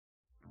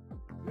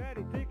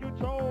take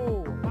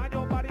control. Mind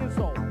your body and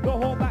soul.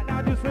 Don't hold back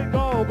now, just swing.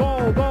 Go,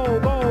 go, go,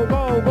 go,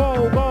 go,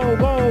 go, go,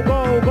 go,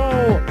 go,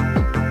 go.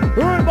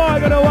 Rude boy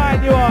gonna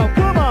wind you up.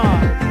 Come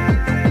on.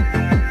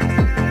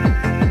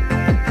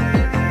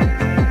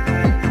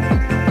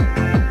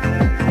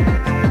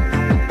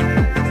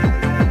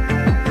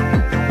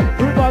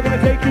 Rude boy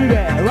gonna take you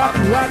there. Rock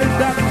you right and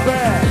down the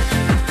square.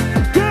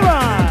 Come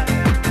on.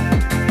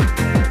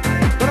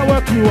 Gonna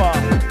work you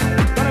up.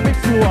 Gonna mix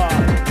you up.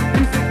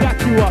 Music got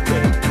you up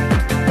there.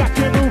 Got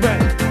you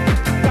moving.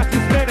 Got you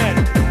spinning.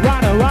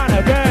 Round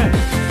again.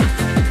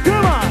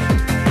 Come on.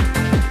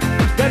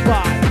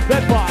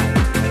 Bad boy.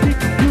 Keep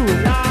you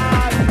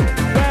alive.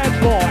 Bad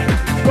boy.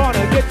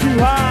 Gonna get you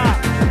high.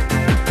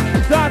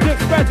 Time to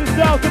express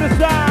yourself to the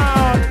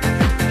sound.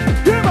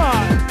 Come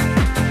on.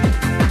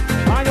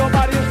 Mind your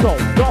body and soul.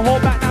 Don't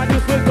hold back now,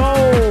 just let go.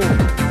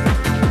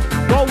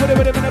 Go with it,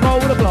 and go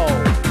with the flow.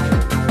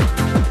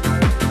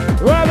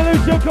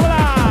 Revolution, come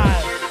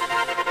alive.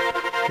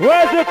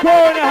 Where's the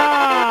crew in the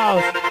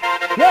house?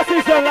 Let's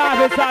see some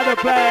life inside the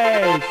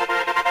place.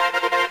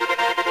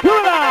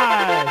 Come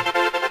alive.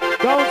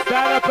 Don't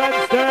stand up and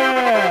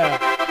stare.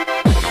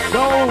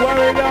 Don't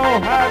worry,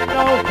 don't have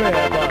no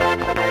fear.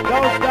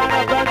 Don't stand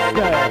up and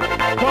stare.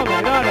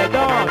 Coming on the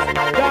dance.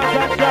 Dance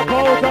and your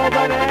pose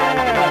over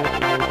there.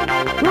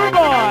 Come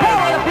on.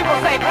 What do people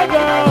say? Hey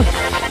girls.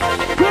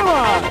 Come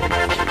on.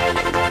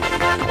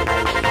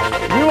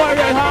 You want to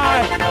get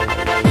high?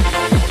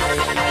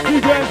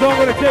 DJ's not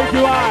going to take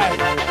you high.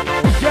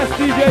 Yes,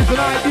 DJ's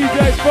tonight,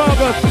 DJ's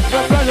Fergus, the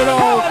president.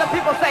 What do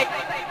people say?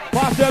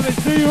 Past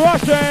MC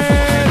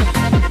Russian.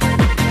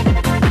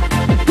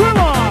 Come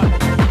on.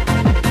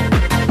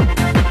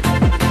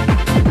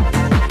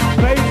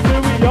 Face to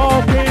your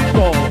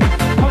people.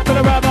 Come to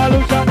the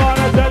revolution,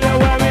 gonna tell you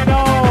where we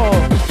know.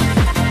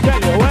 Tell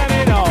you where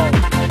we know.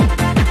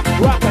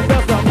 Rock and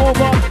just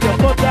move up your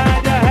foot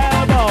and your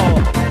elbow.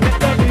 Let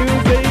the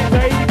music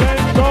take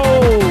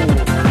control.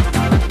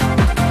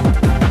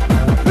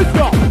 Let's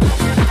go.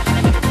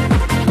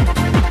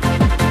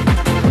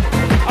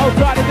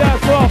 Outside the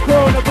dance floor,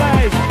 crew in the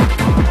place.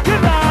 Get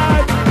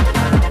live.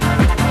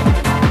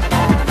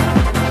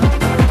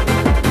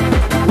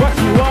 What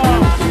you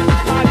want?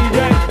 My DJ,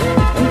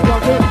 who's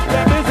gonna do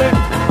that music?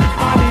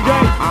 My DJ,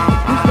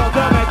 who's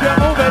gonna make you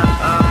move it?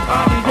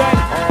 My DJ,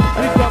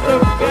 who's gonna do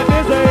that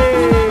music?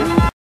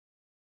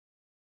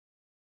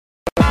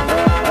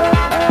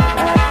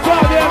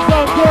 Start the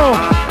X-Zone crew.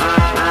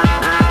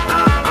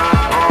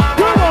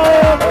 Come on.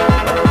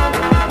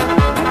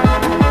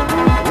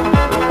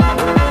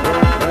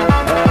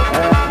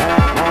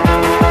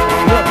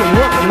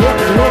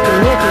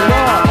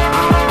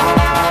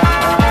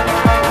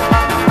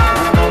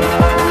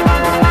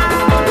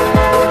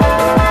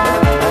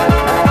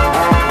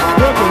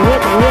 Work it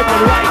up. Work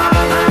it right.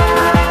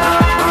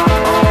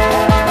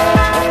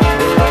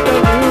 Let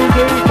the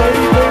music take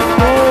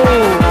control.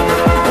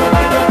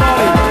 Open your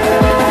body,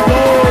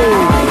 soul.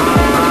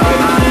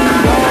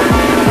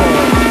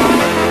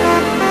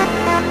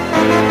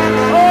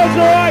 Oh, it's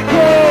alright,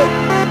 crew.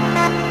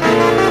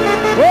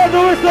 Where's the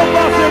whistle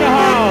box in the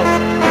house?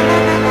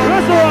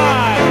 That's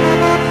alright.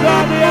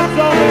 Start the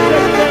X-Zone and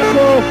take it there,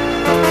 crew.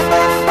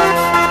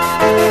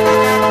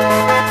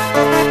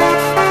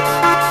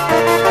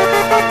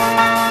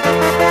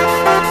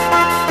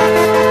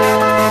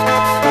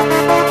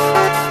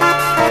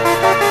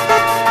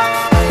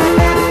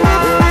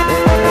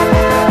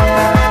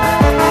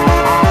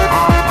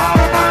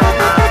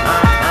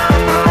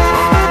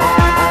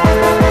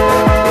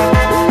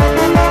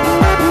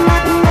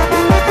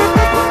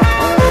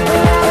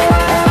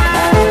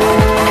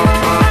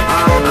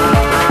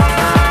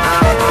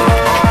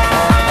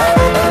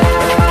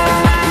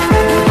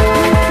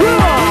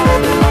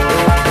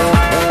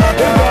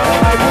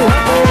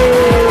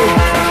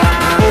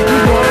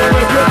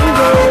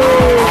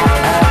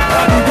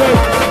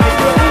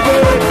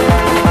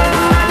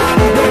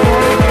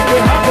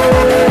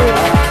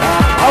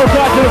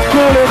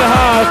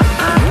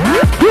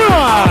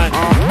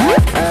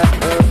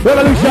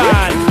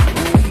 Revolution.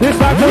 This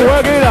time to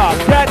work it up.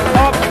 Get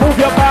up, move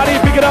your body,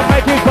 pick it up,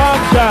 make it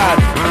function.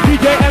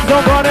 DJ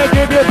X-Zone gonna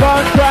give you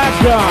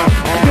contraction.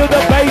 Feel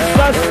the bass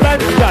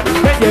suspension.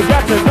 Then you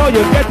got to know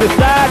you get the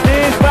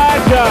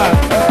satisfaction.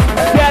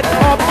 Get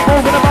up,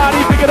 move the body,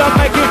 pick it up,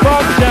 make it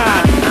function.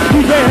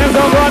 DJ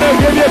X-Zone gonna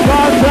give you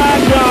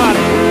contraction.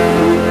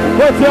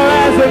 Put your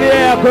hands in the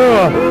air,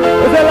 crew.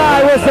 It's a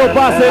live whistle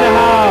bus in the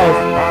house.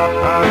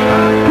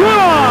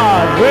 Come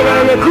on, we're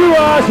gonna get you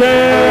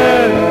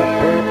washing.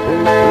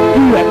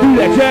 Do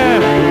that jam.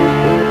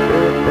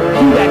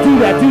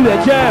 Do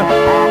that jam.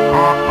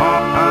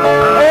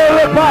 Hey,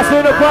 we're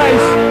passing the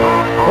place.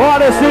 Want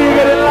to see you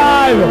get it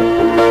live.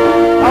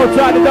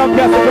 Outside the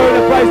Doncaster, go to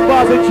the place,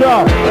 passing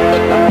shop.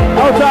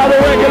 Outside the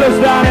regulars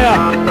down here.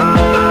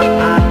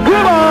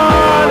 Come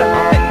on.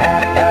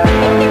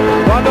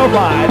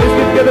 105. Let's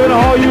get together in a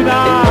whole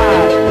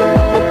unite.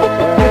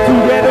 Get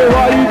together in a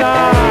whole unite.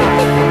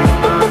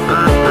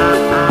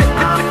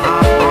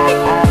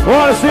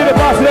 Want to see the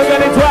boss,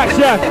 get into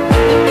action.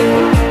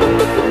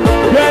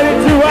 Get into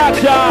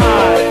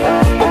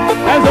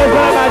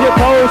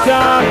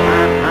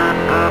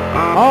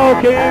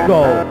smoking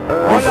gold.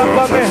 Hold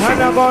up for me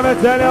and I'm gonna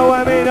tell you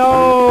when we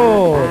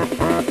know.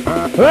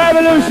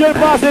 Revolution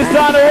boss is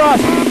time to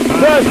rush.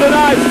 Thursday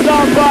night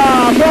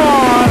stomper. Come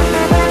on.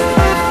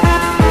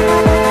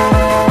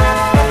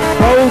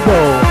 Go.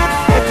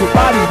 Let your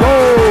body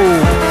roll.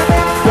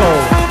 Go.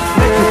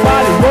 Let your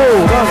body roll.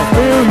 Gonna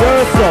feel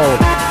your soul.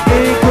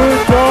 In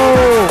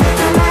control.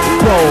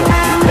 Go.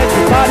 Let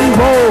your body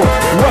roll.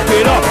 Work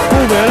it up.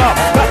 Move it up.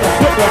 Got the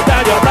slipper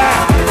down your back.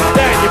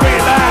 Then you bring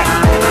it back.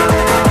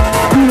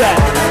 Do that.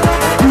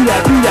 Do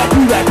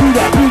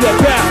that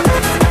down.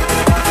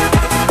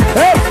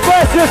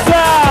 Express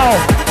yourself.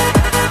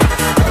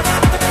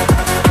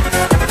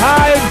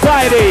 High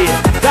anxiety.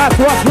 That's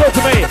what's real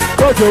to me.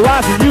 Close your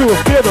eyes and you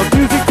will feel the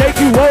music take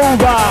you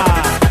over.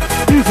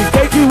 Music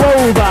take you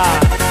over.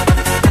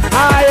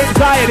 High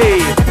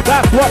anxiety.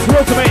 That's what's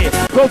real to me.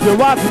 Close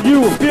your eyes and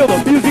you will feel the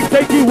music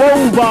take you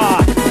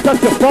over.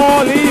 Touch a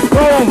four-leaf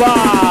clover.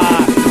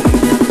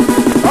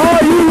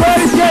 Are you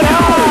ready to get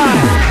high?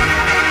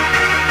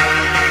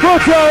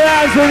 Put your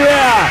hands in the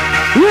air.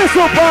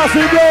 Whistle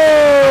posse go.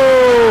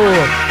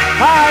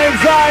 High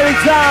anxiety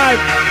time.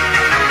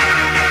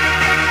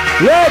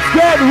 Let's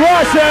get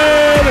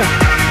rushing.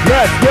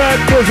 Let's get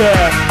busy.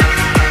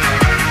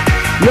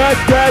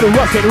 Let's get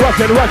rushing. Let's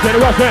get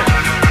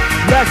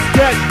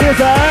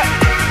busy.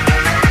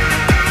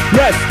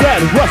 Let's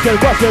get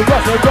rushing.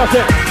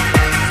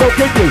 So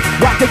can you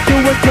rock it, do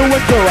it. Come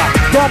on,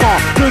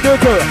 do it.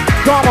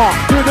 Come on,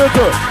 do it.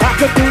 I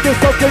can do this,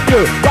 so can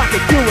you rock it,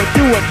 do it.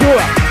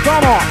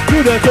 Come on, do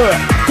it.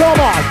 Come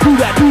on, do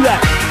that.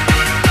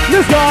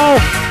 Let's go.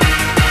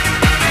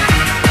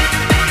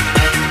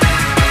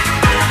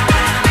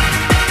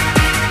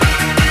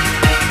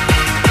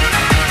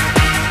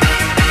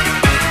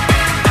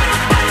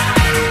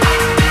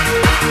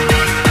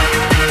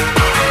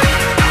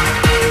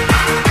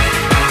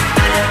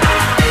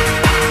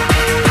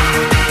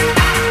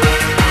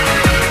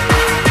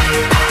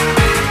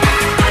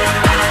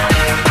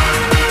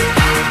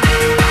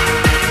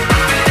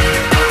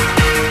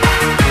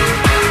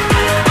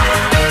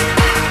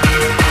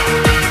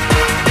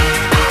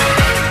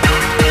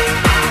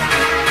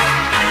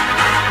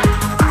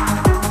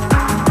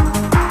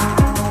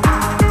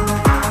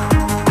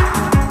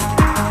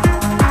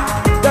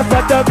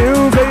 Let the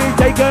music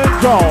take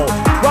control.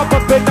 Rock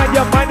up in and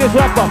your mind is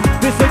rock up.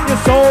 This in your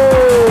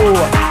soul.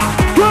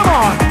 Come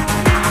on.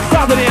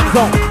 Start to the end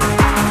zone.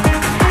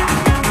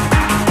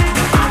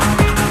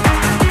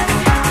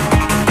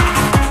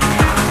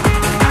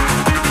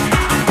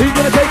 He's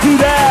gonna take you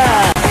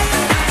there.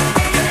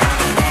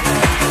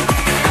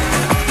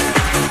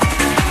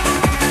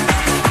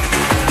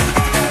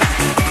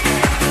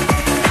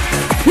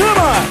 Come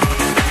on.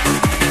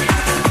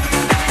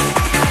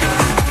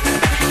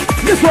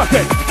 Let's rock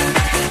it.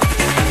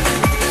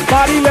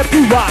 Body left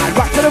you ride,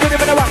 rock to the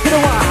rhythm and a rock to the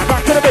ride,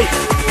 rock to the beat.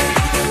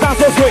 Sounds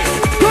so sweet.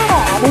 Come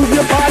on, move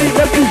your body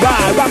left you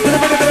ride, rock to the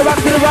rhythm and a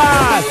rock to the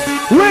ride.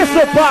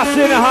 Whistle boss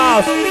in the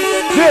house.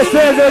 This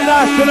is the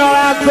national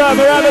anthem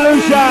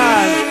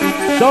revolution.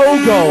 So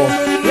go,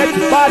 let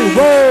your body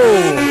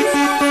roll.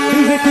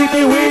 Music keep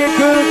you in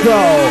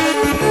control.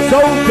 So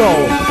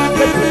go,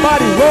 let your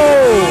body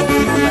roll.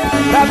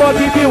 That boy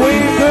keep you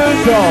in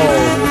control.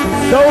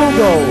 So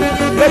go,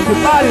 let your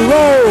body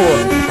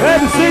roll.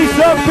 And see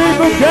some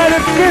people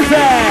getting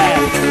busy.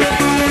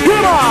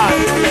 Come on.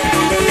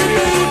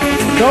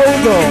 Go.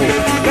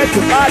 Let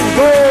your body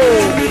roll.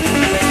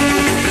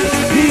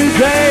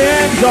 DJ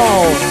and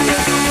zone.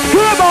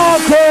 Come on,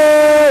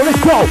 Cole. Let's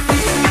go.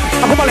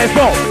 Come on, let's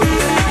go.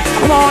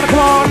 Come on,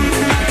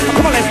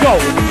 let's go.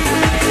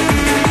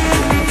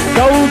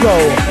 Go.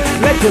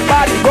 Let your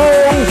body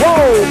roll.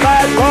 Whoa,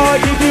 bad boy,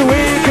 keep you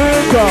in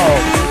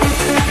control.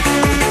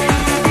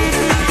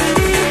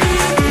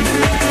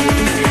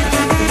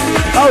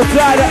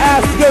 Outside the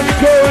Aspen,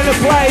 go in the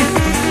place.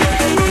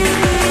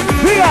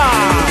 We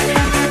are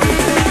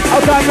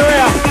outside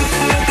Maria.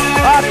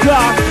 Up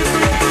top.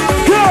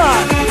 Come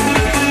on.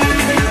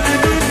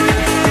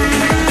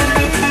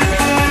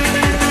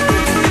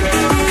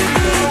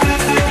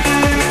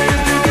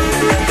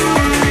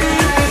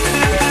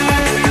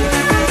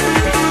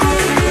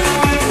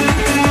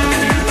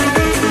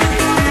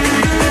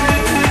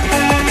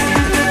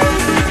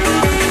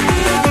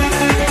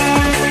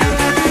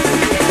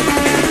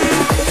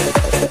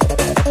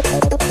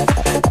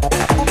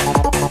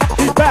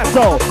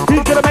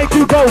 He's gonna make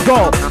you go,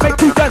 make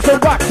you dance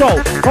and rock so.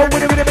 Oh,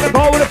 with a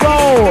go with a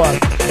flow.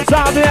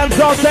 Sound the end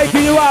zone,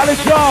 taking you out,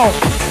 let's go.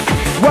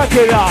 Work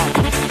it up,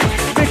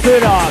 mix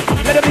it up,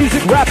 let the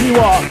music wrap you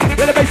up.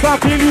 Let the bass line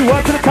feel you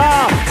up to the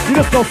top. You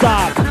just don't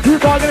stop, we're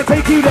gonna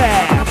take you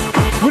there.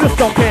 We just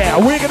don't care,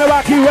 we're gonna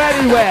rock you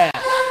anywhere.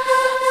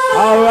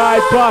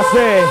 Alright,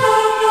 posse.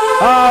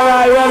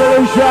 Alright,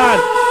 revolution.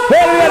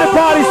 Here we get the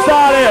party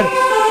started.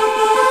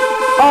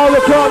 All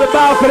across the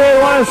balcony,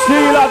 wanna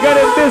see you lot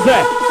getting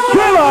busy.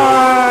 Come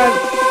on!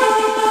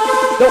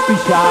 Don't be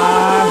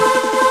shy.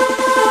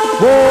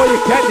 Boy, you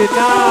can't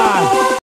deny.